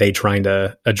questions are they trying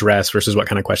to address versus what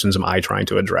kind of questions am I trying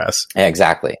to address? Yeah,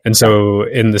 exactly. And so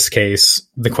in this case,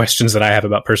 the questions that I have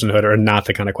about personhood are not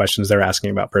the kind of questions they're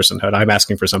asking about personhood. I'm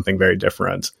asking for something very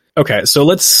different. Okay, so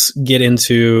let's get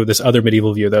into this other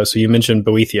medieval view, though. So you mentioned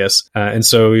Boethius, and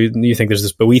so you think there's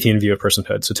this Boethian view of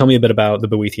personhood. So tell me a bit about the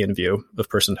Boethian view of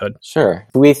personhood. Sure.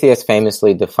 Boethius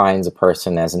famously defines a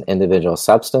person as an individual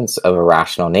substance of a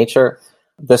rational nature.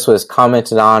 This was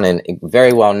commented on and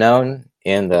very well known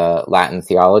in the Latin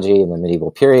theology in the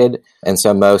medieval period. And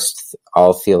so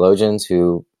all theologians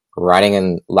who were writing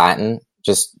in Latin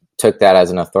just took that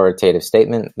as an authoritative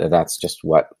statement, that that's just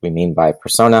what we mean by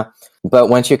persona. But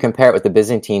once you compare it with the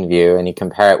Byzantine view and you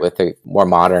compare it with the more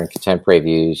modern contemporary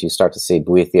views, you start to see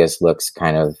Boethius looks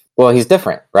kind of, well, he's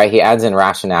different, right? He adds in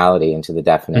rationality into the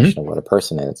definition of what a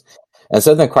person is. And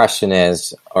so the question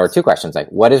is, or two questions, like,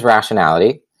 what is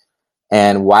rationality?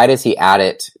 And why does he add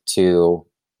it to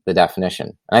the definition?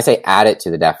 And I say add it to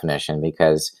the definition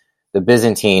because the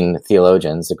Byzantine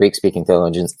theologians, the Greek-speaking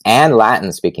theologians, and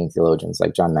Latin-speaking theologians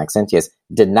like John Maxentius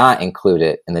did not include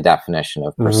it in the definition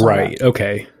of persona. Right,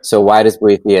 okay. So why does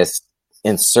Boethius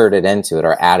insert it into it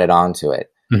or add it onto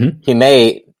it? Mm-hmm. He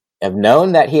may have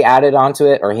known that he added onto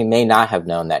it, or he may not have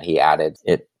known that he added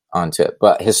it onto it.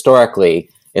 But historically,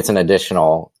 it's an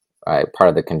additional part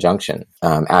of the conjunction,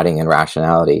 adding in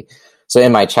rationality. So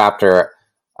in my chapter,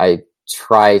 I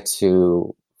try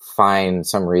to find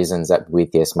some reasons that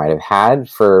Boethius might have had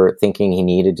for thinking he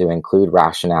needed to include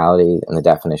rationality in the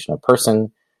definition of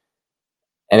person.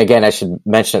 And again, I should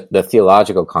mention the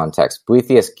theological context.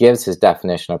 Boethius gives his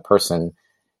definition of person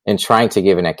in trying to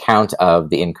give an account of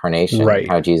the incarnation, right.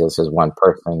 How Jesus is one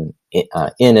person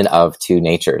in and of two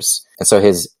natures. And so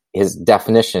his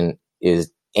definition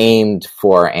is aimed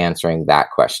for answering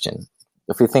that question.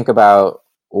 If we think about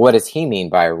what does he mean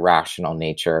by rational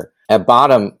nature, at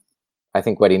bottom, I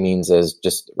think what he means is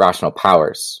just rational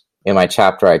powers. In my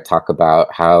chapter, I talk about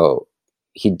how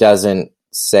he doesn't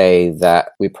say that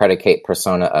we predicate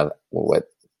persona of what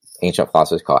ancient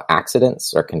philosophers call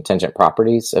accidents or contingent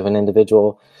properties of an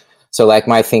individual. So like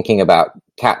my thinking about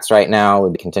cats right now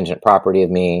would be contingent property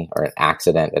of me, or an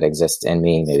accident that exists in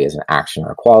me, maybe as an action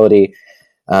or a quality.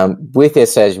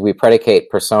 Boethius says we predicate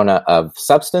persona of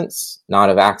substance, not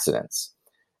of accidents.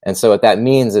 And so what that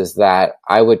means is that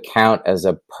I would count as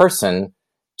a person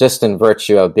just in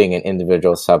virtue of being an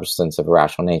individual substance of a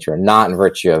rational nature, not in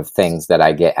virtue of things that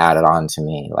I get added on to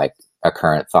me, like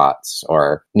current thoughts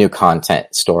or new content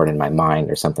stored in my mind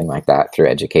or something like that through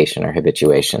education or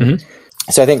habituation.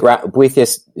 Mm-hmm. So I think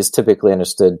Boethius is typically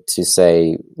understood to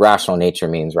say rational nature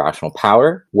means rational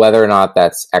power. Whether or not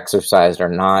that's exercised or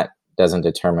not doesn't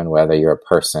determine whether you're a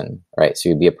person, right? So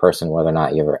you'd be a person whether or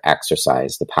not you ever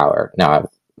exercise the power. Now,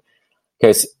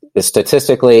 because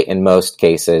statistically, in most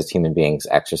cases, human beings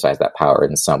exercise that power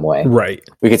in some way. Right.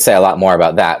 We could say a lot more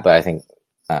about that, but I think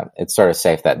it's sort of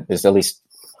safe that there's at least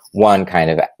one kind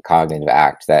of cognitive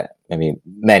act that maybe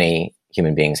many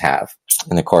human beings have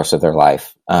in the course of their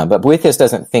life. But Boethius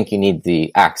doesn't think you need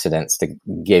the accidents to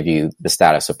give you the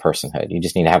status of personhood. You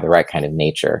just need to have the right kind of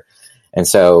nature. And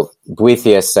so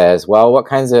Boethius says, well, what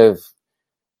kinds of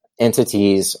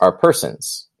entities are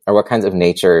persons? Or what kinds of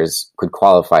natures could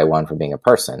qualify one for being a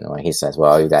person? Well, he says,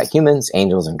 well, you've got humans,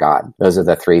 angels, and God. Those are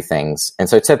the three things. And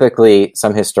so typically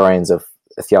some historians of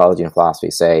theology and philosophy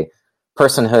say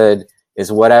personhood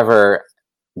is whatever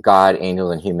God,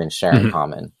 angels, and humans share in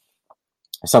common.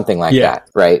 Something like that,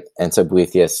 right? And so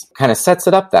Boethius kind of sets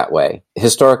it up that way.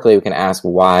 Historically, we can ask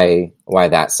why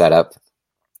that setup,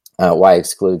 why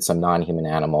exclude some non-human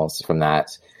animals from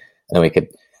that. And then we could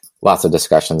lots of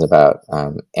discussions about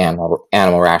animal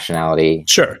rationality,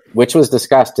 sure, which was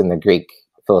discussed in the Greek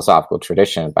philosophical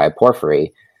tradition by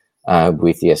Porphyry.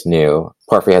 Boethius knew.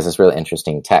 Porphyry has this really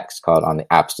interesting text called On the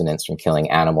Abstinence from Killing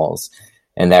Animals.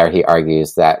 And there he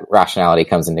argues that rationality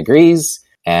comes in degrees,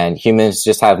 and humans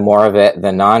just have more of it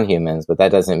than non-humans, but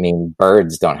that doesn't mean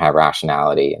birds don't have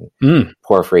rationality. And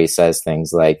Porphyry says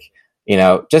things like,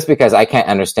 just because I can't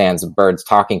understand birds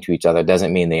talking to each other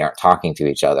doesn't mean they aren't talking to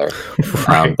each other.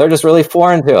 Right. They're just really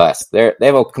foreign to us. They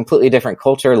have a completely different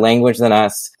culture, language than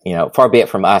us. Far be it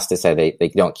from us to say they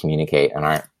don't communicate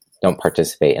and don't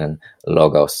participate in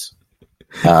logos.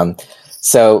 But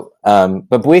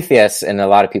Boethius and a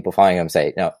lot of people following him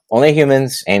say, no, only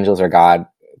humans, angels, or God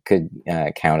could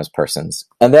count as persons.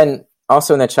 And then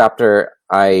also in the chapter,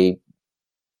 I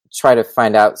try to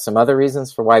find out some other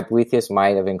reasons for why Boethius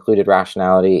might have included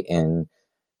rationality in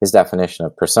his definition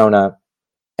of persona.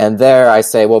 And there I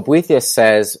say, well, Boethius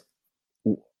says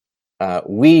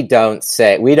we don't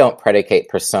predicate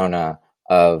persona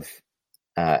of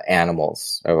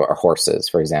animals or horses,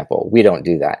 for example. We don't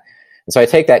do that. And so I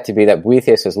take that to be that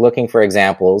Boethius is looking for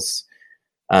examples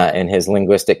in his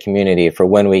linguistic community for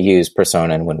when we use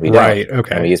persona and when we don't. Right,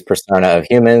 okay. When we use persona of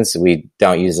humans, we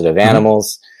don't use it of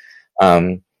animals.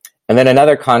 And then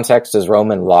another context is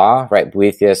Roman law, right?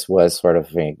 Boethius was sort of,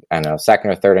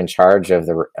 second or third in charge of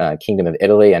the Kingdom of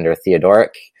Italy under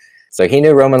Theodoric. So he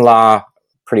knew Roman law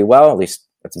pretty well, at least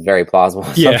that's a very plausible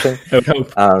assumption.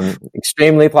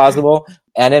 Extremely plausible.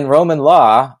 And in Roman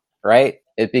law, right,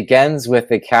 it begins with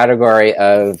the category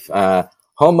of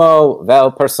homo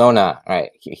vel persona,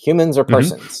 right? Humans are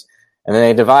persons. And then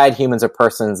they divide humans or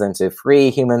persons into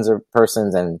free humans or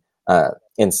persons and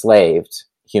enslaved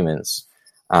humans.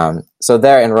 So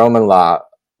there in Roman law,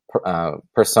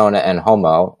 persona and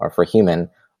homo, or for human,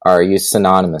 are used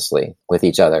synonymously with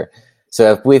each other.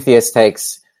 So if Boethius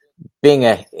takes being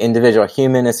an individual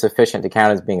human is sufficient to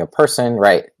count as being a person,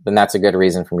 right, then that's a good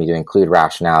reason for me to include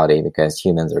rationality, because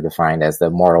humans are defined as the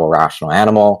mortal rational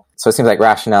animal. So it seems like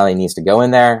rationality needs to go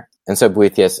in there. And so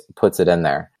Boethius puts it in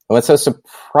there. And what's so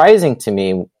surprising to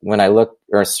me when I look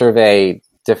or survey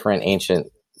different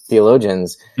ancient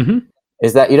theologians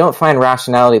is that you don't find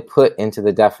rationality put into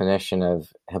the definition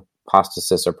of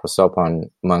hypostasis or prosopon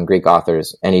among Greek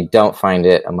authors, and you don't find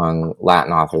it among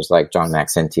Latin authors like John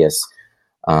Maxentius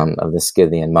of the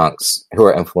Scythian monks, who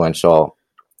are influential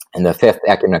in the Fifth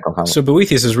Ecumenical Council. So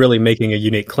Boethius is really making a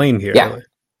unique claim here. Yeah,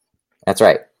 that's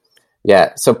right.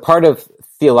 Yeah, so part of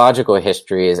theological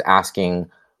history is asking,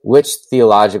 which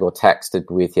theological text did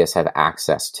Boethius have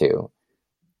access to?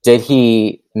 Did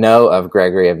he know of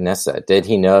Gregory of Nyssa? Did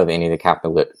he know of any of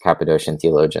the Cappadocian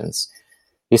theologians?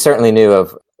 He certainly knew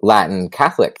of Latin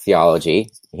Catholic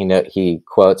theology. He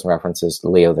quotes and references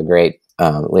Leo the Great,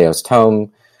 Leo's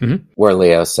tome, where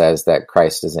Leo says that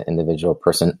Christ is an individual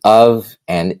person of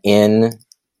and in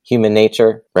human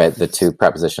nature. Right, the two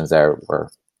prepositions there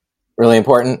were really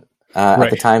important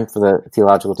at the time for the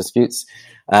theological disputes.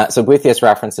 So Boethius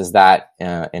references that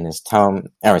in his tome,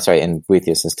 in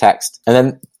Boethius's text. And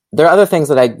then there are other things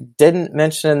that I didn't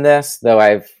mention in this, though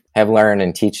have learned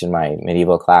and teach in my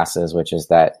medieval classes, which is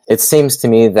that it seems to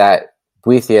me that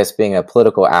Boethius, being a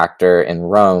political actor in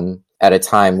Rome at a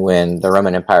time when the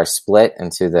Roman Empire split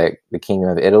into the Kingdom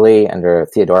of Italy under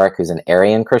Theodoric, who's an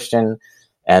Arian Christian,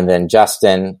 and then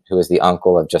Justin, who is the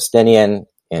uncle of Justinian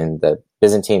in the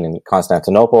Byzantine and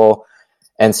Constantinople.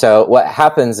 And so what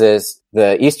happens is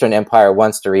the Eastern Empire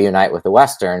wants to reunite with the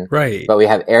Western, right? But we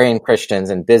have Arian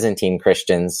Christians and Byzantine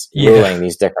Christians ruling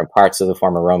these different parts of the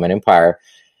former Roman Empire.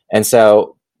 And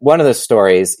so one of the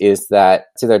stories is that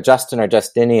either Justin or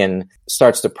Justinian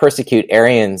starts to persecute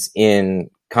Arians in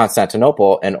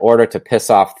Constantinople in order to piss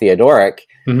off Theodoric,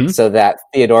 so that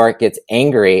Theodoric gets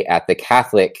angry at the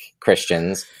Catholic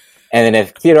Christians. And then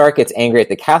if Theodoric gets angry at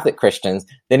the Catholic Christians,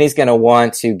 then he's going to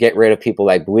want to get rid of people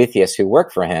like Boethius who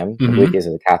work for him. Boethius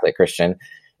is a Catholic Christian.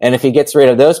 And if he gets rid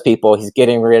of those people, he's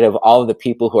getting rid of all of the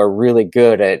people who are really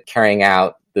good at carrying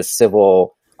out the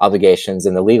civil obligations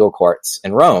in the legal courts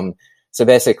in Rome. So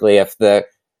basically, if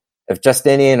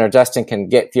Justinian or Justin can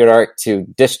get Theodoric to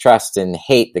distrust and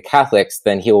hate the Catholics,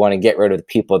 then he'll want to get rid of the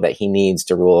people that he needs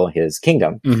to rule his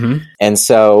kingdom. And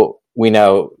so we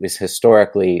know this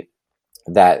historically,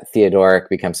 that Theodoric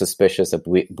becomes suspicious of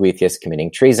Boethius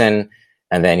committing treason,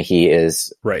 and then he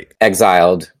is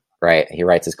exiled, right? He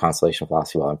writes his Consolation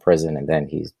Philosophy while in prison, and then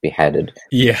he's beheaded.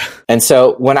 Yeah. And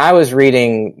so when I was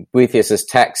reading Boethius's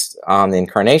text on the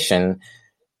Incarnation,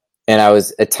 and I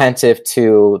was attentive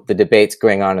to the debates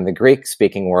going on in the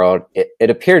Greek-speaking world, it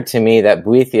appeared to me that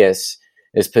Boethius's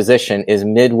position is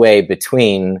midway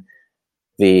between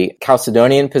the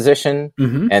Chalcedonian position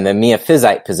and the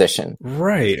Miaphysite position.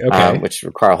 Right, okay. Which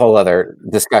require a whole other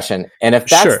discussion. And if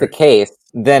that's the case,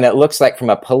 then it looks like from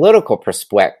a political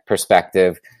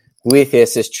perspective,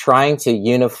 Boethius is trying to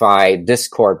unify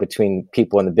discord between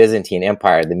people in the Byzantine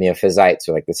Empire, the Miaphysites,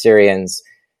 or like the Syrians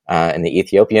and the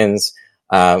Ethiopians,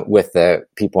 with the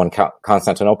people in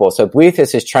Constantinople. So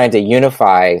Boethius is trying to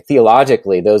unify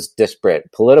theologically those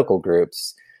disparate political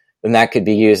groups, then that could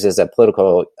be used as a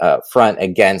political front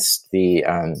against the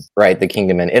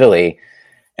kingdom in Italy.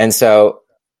 And so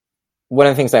one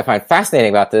of the things I find fascinating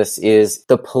about this is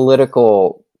the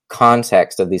political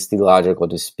context of these theological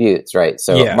disputes, right?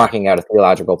 So marking out a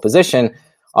theological position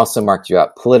also marked you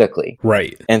out politically.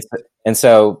 Right. And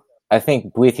so I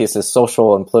think Boethius's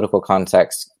social and political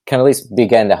context can at least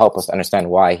begin to help us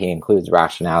understand why he includes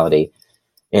rationality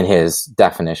in his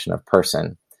definition of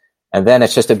person. And then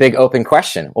it's just a big open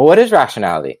question. Well, what is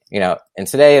rationality? And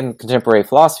today in contemporary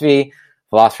philosophy,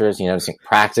 philosophers, think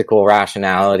practical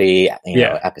rationality,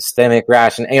 epistemic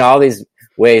rationality, all these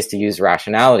ways to use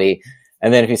rationality.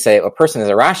 And then if you say a person is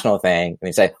a rational thing, and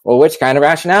you say, well, which kind of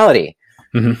rationality?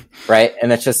 Right?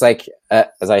 And it's just like,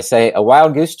 as I say, a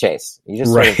wild goose chase. You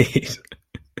just sort of,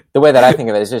 the way that I think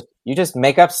of it is just, you just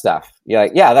make up stuff. You're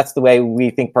like, yeah, that's the way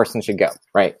we think persons should go,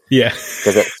 right? Yeah.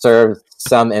 Because it serves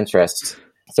some interest.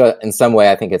 So in some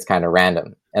way, I think it's kind of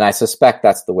random. And I suspect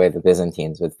that's the way the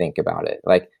Byzantines would think about it.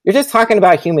 Like, you're just talking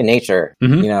about human nature.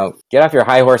 Get off your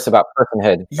high horse about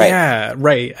personhood. Right? Yeah,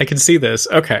 right. I can see this.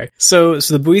 Okay. So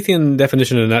the Boethian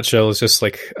definition in a nutshell is just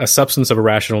like a substance of a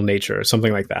rational nature,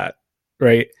 something like that,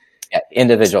 right?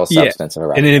 individual substance of a an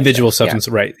rational individual nature. substance,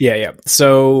 right? Yeah.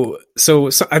 So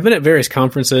I've been at various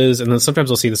conferences, and then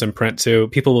sometimes I'll see this in print too.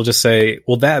 People will just say,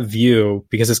 "Well, that view,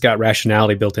 because it's got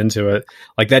rationality built into it,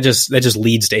 like that just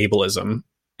leads to ableism."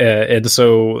 And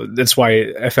so that's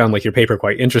why I found like your paper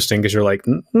quite interesting, because you're like,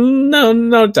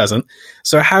 no, it doesn't.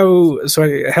 So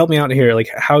help me out here. Like,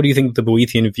 how do you think the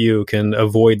Boethian view can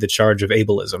avoid the charge of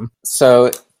ableism? So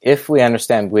if we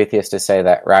understand Boethius to say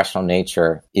that rational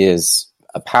nature is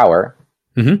a power,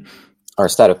 or a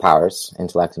set of powers,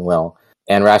 intellect and will,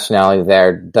 and rationality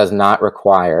there does not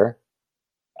require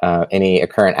any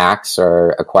occurrent acts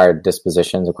or acquired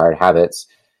dispositions, acquired habits,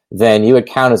 then you would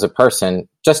count as a person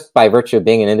just by virtue of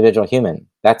being an individual human.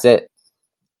 That's it,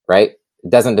 right? It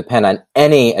doesn't depend on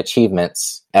any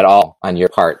achievements at all on your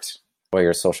part or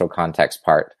your social context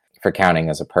part for counting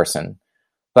as a person.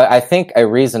 But I think a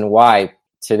reason why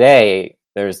today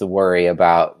there's the worry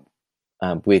about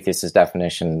Boethius'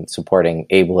 definition supporting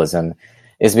ableism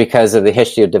is because of the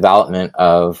history of development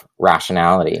of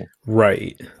rationality.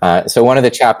 Right. So one of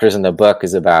the chapters in the book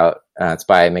is about, it's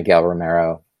by Miguel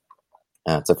Romero.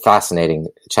 It's a fascinating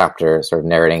chapter, sort of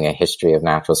narrating a history of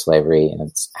natural slavery and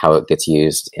it's how it gets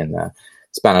used in the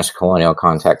Spanish colonial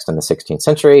context in the 16th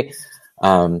century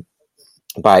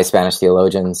by Spanish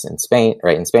theologians in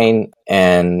Spain.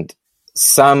 And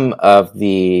some of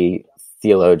the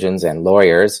theologians and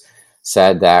lawyers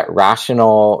said that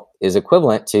rational is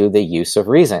equivalent to the use of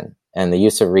reason. And the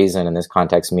use of reason in this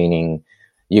context meaning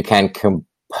you can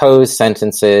compose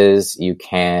sentences, you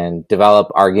can develop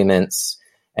arguments,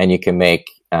 and you can make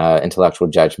intellectual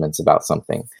judgments about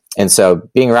something. And so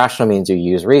being rational means you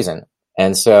use reason.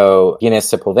 And so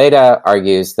Ginés Sepulveda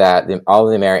argues that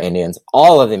all of the Amerindians,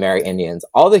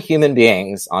 all the human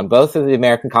beings on both of the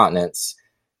American continents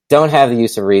don't have the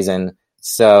use of reason,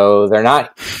 so they're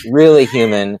not really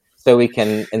human, so we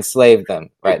can enslave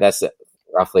them, right? That's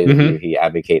roughly the view he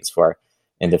advocates for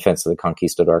in defense of the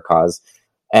conquistador cause.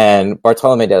 And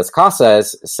Bartolomé de las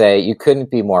Casas say, you couldn't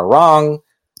be more wrong.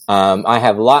 I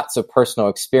have lots of personal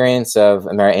experience of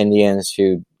Amerindians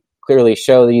who clearly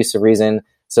show the use of reason,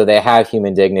 so they have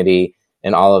human dignity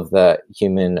and all of the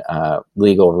human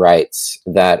legal rights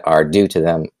that are due to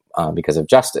them because of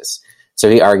justice. So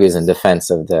he argues in defense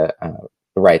of the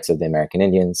rights of the American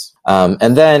Indians.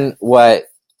 And then what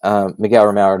Miguel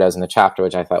Romero does in the chapter,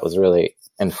 which I thought was really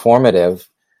informative,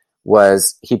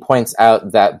 was he points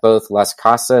out that both Las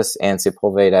Casas and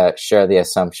Sepulveda share the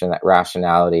assumption that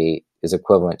rationality is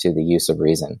equivalent to the use of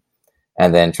reason,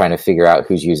 and then trying to figure out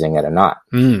who's using it or not.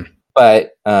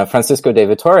 But Francisco de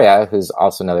Vitoria, who's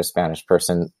also another Spanish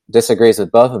person, disagrees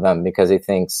with both of them because he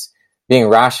thinks being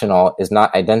rational is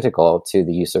not identical to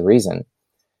the use of reason.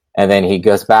 And then he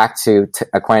goes back to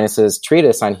Aquinas'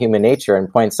 treatise on human nature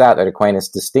and points out that Aquinas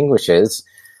distinguishes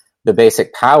the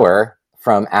basic power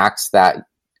from acts that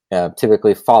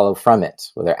typically follow from it,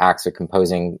 whether acts of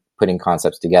composing, putting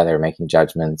concepts together, making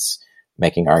judgments,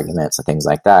 making arguments, and things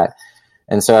like that.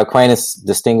 And so Aquinas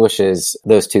distinguishes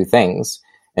those two things.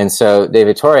 And so De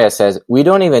Vitoria says, we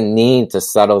don't even need to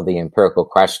settle the empirical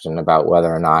question about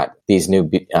whether or not these new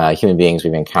human beings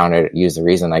we've encountered use the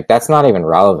reason. Like, that's not even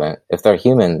relevant. If they're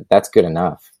human, that's good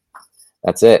enough.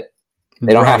 That's it.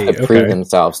 They don't have to prove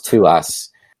themselves to us.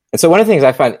 And so one of the things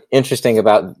I find interesting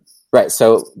about,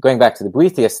 so going back to the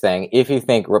Boethius thing, if you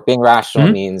think being rational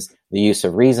means the use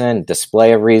of reason,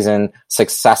 display of reason,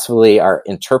 successfully are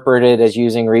interpreted as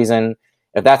using reason,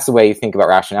 if that's the way you think about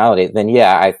rationality, then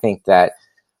yeah, I think that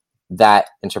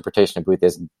interpretation of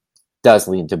Boethius does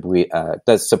lead to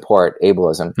does support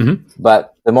ableism.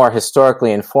 But the more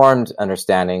historically informed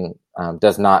understanding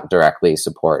does not directly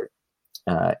support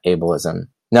ableism.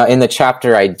 Now, in the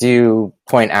chapter, I do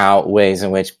point out ways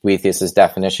in which Boethius'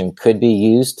 definition could be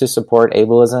used to support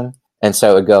ableism. And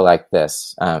so it would go like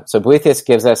this. So Boethius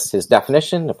gives us his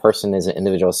definition. A person is an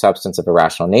individual substance of a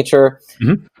rational nature.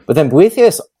 But then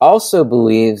Boethius also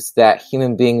believes that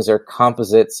human beings are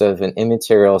composites of an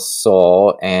immaterial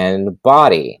soul and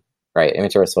body, right?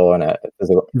 Immaterial soul and a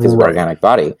physical organic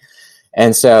body.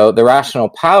 And so the rational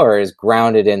power is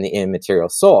grounded in the immaterial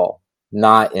soul,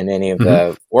 not in any of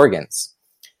the organs.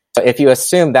 So if you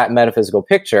assume that metaphysical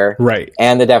picture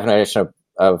and the definition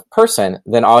of person,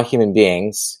 then all human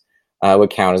beings would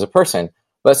count as a person.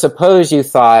 But suppose you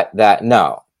thought that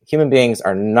no, human beings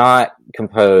are not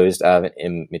composed of an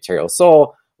immaterial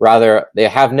soul. Rather, they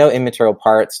have no immaterial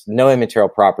parts, no immaterial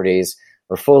properties.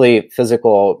 We're fully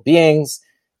physical beings.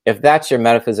 If that's your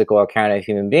metaphysical account of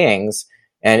human beings,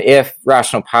 and if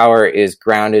rational power is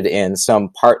grounded in some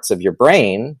parts of your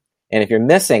brain, and if you're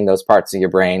missing those parts of your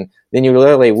brain, then you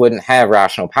literally wouldn't have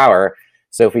rational power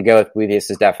So if we go with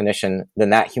Boethius's definition,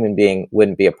 then that human being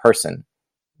wouldn't be a person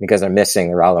because they're missing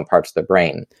the relevant parts of the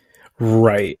brain.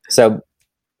 Right. So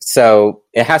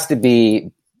it has to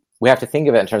be, we have to think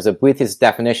of it in terms of Boethius's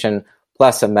definition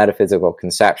plus a metaphysical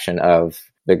conception of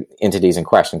the entities in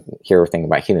question. Here we're thinking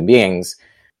about human beings.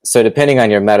 So depending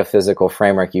on your metaphysical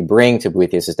framework you bring to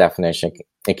Boethius's definition,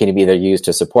 it can be either used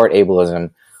to support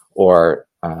ableism or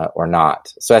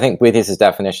not. So I think Boethius's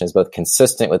definition is both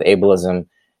consistent with ableism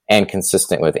and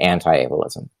consistent with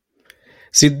anti-ableism.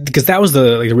 See, because that was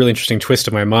the really interesting twist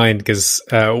in my mind, because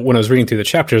when I was reading through the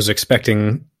chapter, I was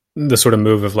expecting the sort of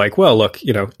move of like, well, look,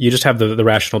 you just have the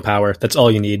rational power. That's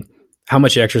all you need. How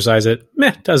much you exercise it,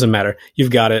 doesn't matter.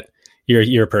 You've got it.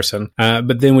 You're a person.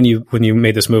 But then when you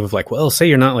made this move of like, well, say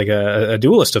you're not like a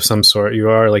dualist of some sort, you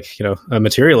are like, a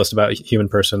materialist about human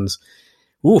persons.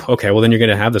 Ooh, okay, well then you're going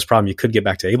to have this problem. You could get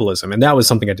back to ableism. And that was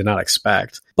something I did not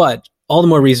expect. But all the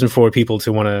more reason for people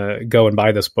to want to go and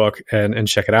buy this book and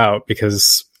check it out,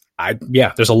 because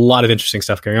there's a lot of interesting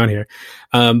stuff going on here.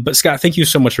 But Scott, thank you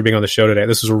so much for being on the show today.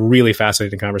 This was a really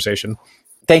fascinating conversation.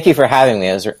 Thank you for having me.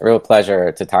 It was a real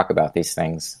pleasure to talk about these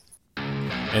things.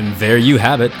 And there you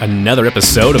have it, another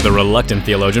episode of the Reluctant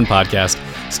Theologian podcast.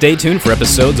 Stay tuned for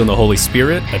episodes on the Holy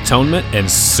Spirit, atonement, and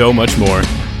so much more.